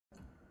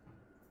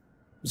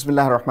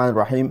Bismillah ar-Rahman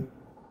ar-Rahim.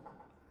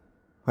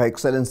 Her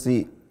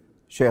Excellency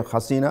Sheikh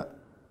Hasina,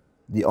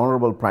 the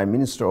Honorable Prime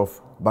Minister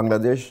of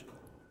Bangladesh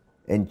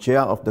and Chair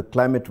of the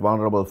Climate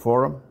Vulnerable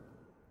Forum,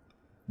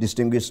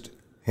 distinguished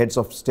heads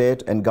of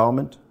state and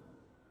government,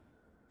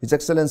 His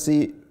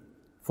Excellency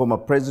former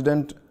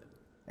President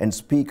and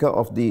Speaker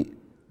of the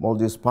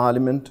Maldives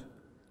Parliament,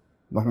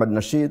 Abdulla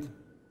Shahid,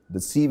 the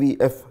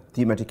CVF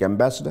Thematic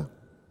Ambassador,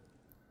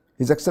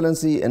 His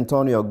Excellency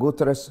Antonio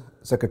Guterres,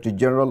 Secretary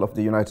General of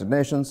the United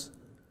Nations,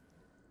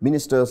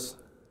 Ministers,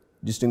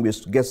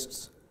 distinguished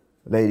guests,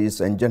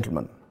 ladies and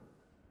gentlemen.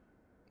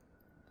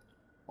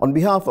 On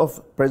behalf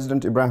of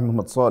President Ibrahim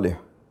Muhammad Saleh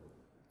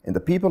and the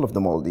people of the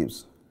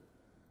Maldives,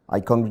 I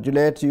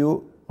congratulate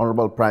you,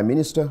 Honorable Prime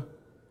Minister,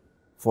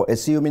 for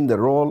assuming the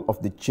role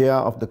of the Chair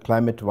of the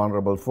Climate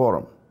Vulnerable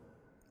Forum.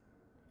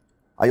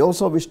 I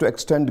also wish to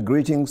extend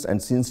greetings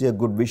and sincere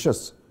good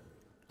wishes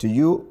to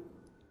you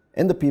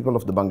and the people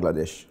of the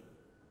Bangladesh.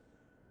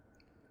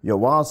 Your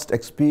vast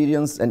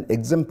experience and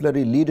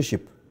exemplary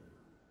leadership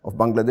of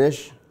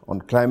Bangladesh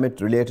on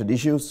climate-related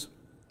issues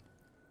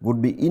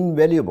would be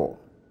invaluable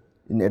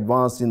in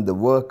advancing the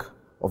work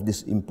of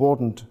this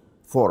important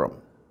forum.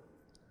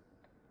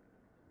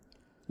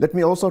 Let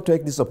me also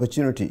take this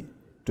opportunity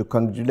to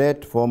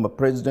congratulate former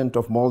President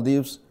of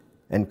Maldives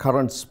and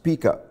current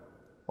Speaker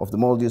of the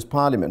Maldives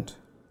Parliament,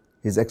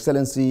 His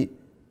Excellency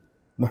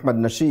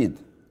Abdulla Shahid,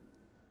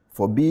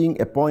 for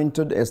being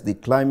appointed as the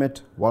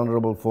Climate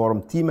Vulnerable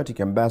Forum Thematic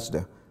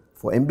Ambassador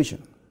for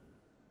Ambition.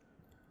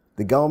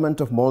 The government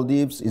of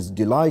Maldives is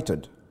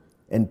delighted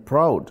and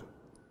proud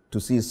to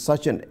see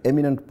such an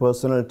eminent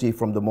personality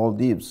from the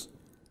Maldives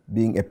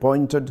being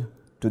appointed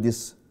to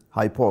this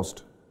high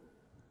post.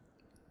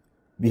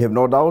 We have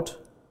no doubt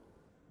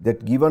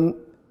that given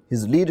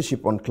his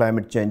leadership on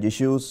climate change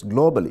issues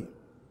globally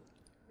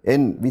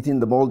and within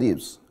the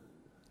Maldives,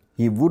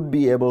 he would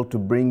be able to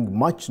bring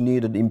much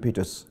needed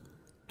impetus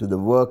to the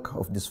work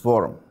of this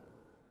forum.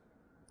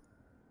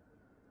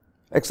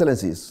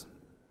 Excellencies,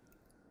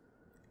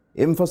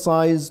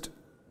 emphasized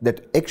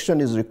that action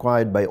is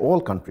required by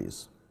all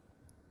countries,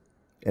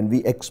 and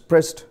we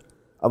expressed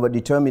our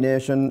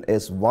determination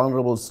as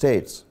vulnerable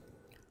states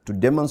to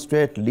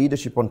demonstrate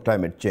leadership on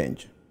climate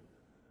change.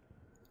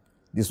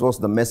 This was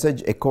the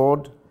message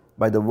echoed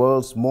by the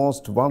world's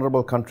most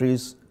vulnerable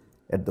countries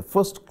at the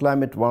first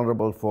Climate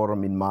Vulnerable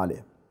Forum in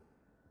Mali,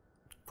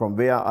 from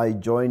where I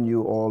join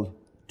you all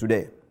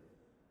today.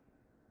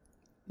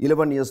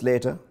 11 years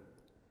later,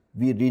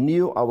 we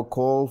renew our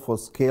call for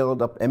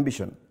scaled-up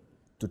ambition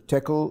to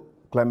tackle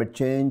climate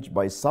change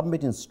by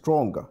submitting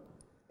stronger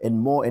and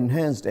more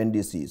enhanced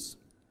NDCs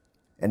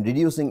and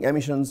reducing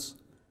emissions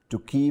to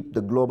keep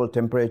the global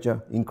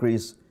temperature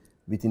increase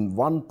within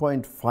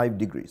 1.5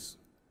 degrees.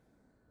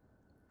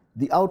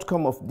 The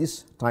outcome of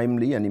this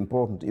timely and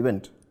important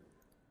event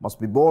must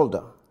be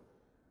bolder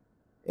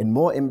and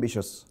more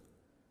ambitious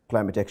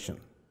climate action.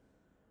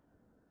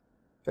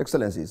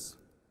 Excellencies,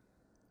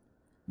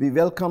 we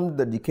welcomed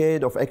the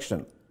decade of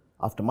action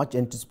after much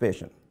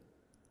anticipation,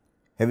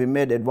 having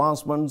made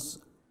advancements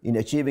in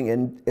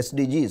achieving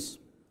SDGs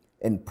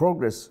and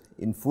progress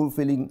in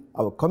fulfilling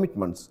our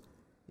commitments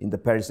in the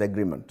Paris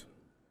Agreement.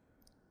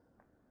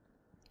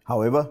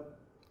 However,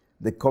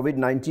 the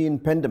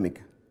COVID-19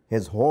 pandemic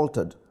has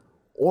halted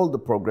all the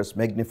progress,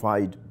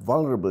 magnified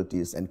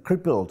vulnerabilities, and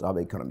crippled our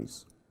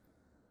economies.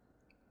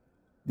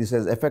 This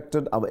has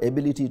affected our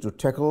ability to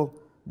tackle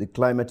the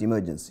climate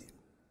emergency.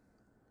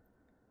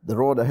 The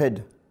road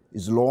ahead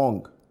is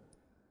long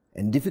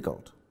and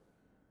difficult.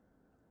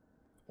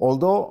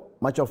 Although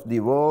much of the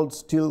world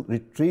still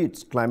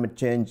treats climate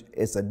change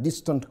as a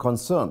distant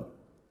concern,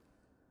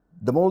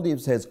 the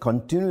Maldives has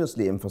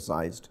continuously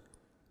emphasized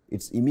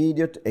its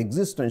immediate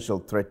existential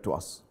threat to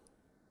us.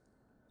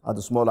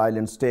 Other small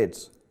island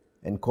states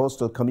and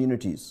coastal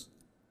communities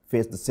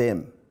face the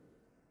same.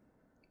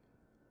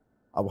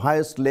 Our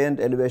highest land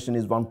elevation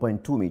is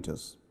 1.2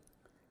 meters,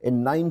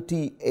 and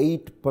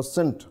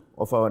 98%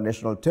 of our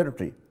national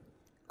territory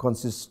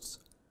consists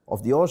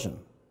of the ocean.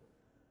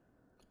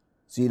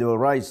 Sea level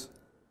rise,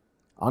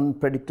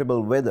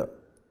 unpredictable weather,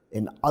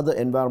 and other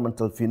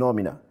environmental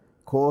phenomena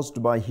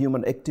caused by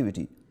human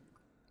activity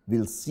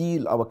will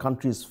seal our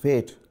country's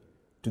fate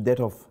to that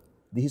of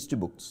the history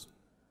books.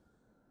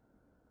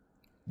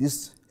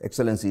 This,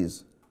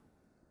 Excellencies,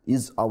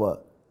 is our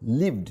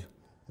lived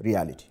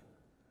reality.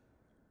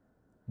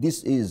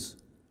 This is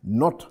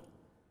not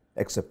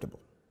acceptable.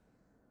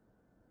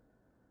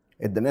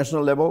 At the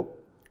national level,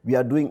 we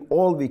are doing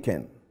all we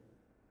can.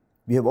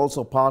 We have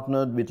also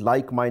partnered with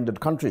like-minded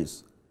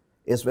countries,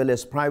 as well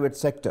as private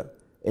sector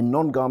and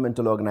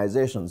non-governmental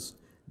organizations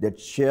that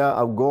share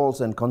our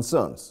goals and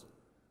concerns.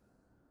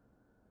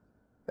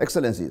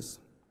 Excellencies,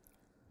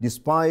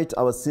 despite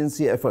our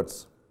sincere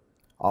efforts,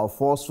 our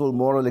forceful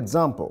moral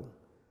example,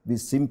 we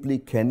simply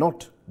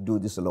cannot do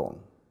this alone.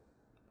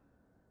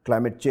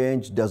 Climate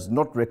change does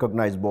not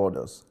recognize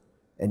borders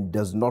and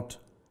does not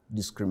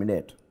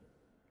discriminate.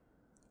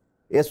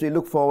 As we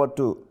look forward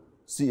to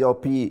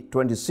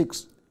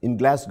COP26 in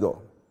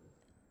Glasgow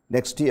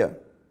next year,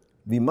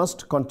 We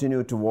must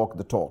continue to walk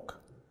the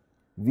talk.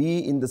 We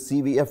in the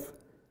CVF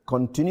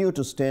continue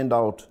to stand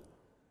out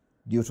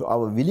due to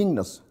our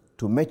willingness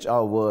to match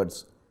our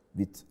words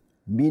with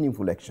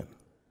meaningful action,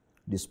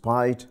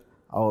 despite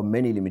our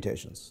many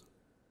limitations.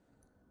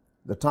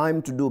 The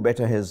time to do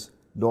better has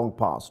long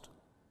passed,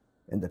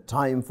 and the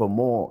time for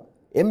more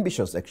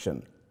ambitious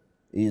action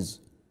is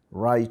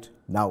right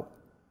now.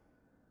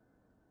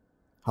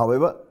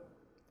 However,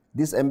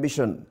 this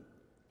ambition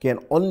can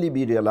only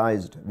be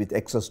realized with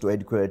access to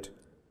adequate,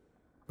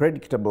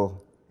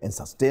 predictable, and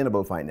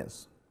sustainable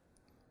finance.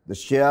 The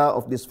share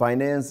of this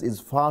finance is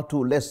far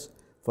too less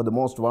for the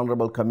most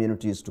vulnerable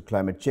communities to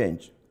climate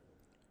change.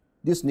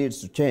 This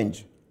needs to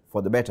change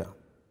for the better.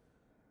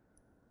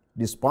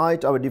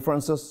 Despite our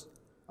differences,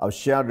 our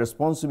shared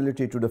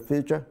responsibility to the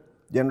future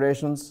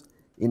generations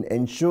in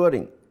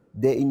ensuring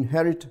they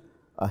inherit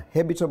a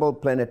habitable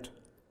planet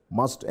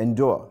must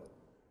endure.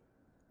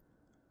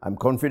 I'm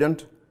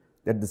confident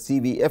that the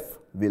CVF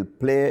will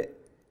play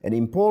an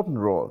important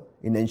role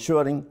in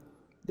ensuring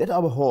that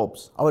our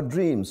hopes, our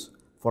dreams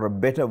for a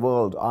better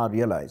world are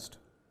realized.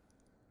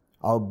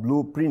 Our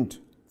blueprint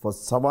for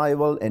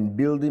survival and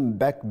building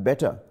back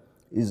better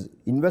is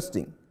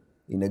investing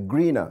in a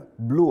greener,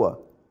 bluer,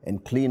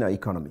 and cleaner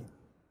economy.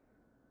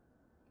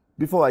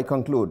 Before I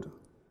conclude,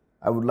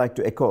 I would like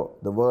to echo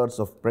the words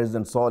of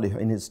President Salih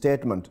in his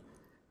statement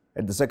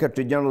at the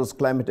Secretary General's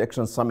Climate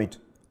Action Summit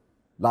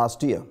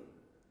last year.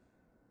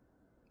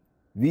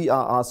 We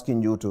are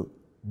asking you to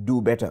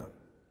do better,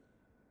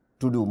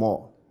 to do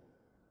more.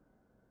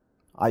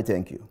 I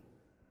thank you.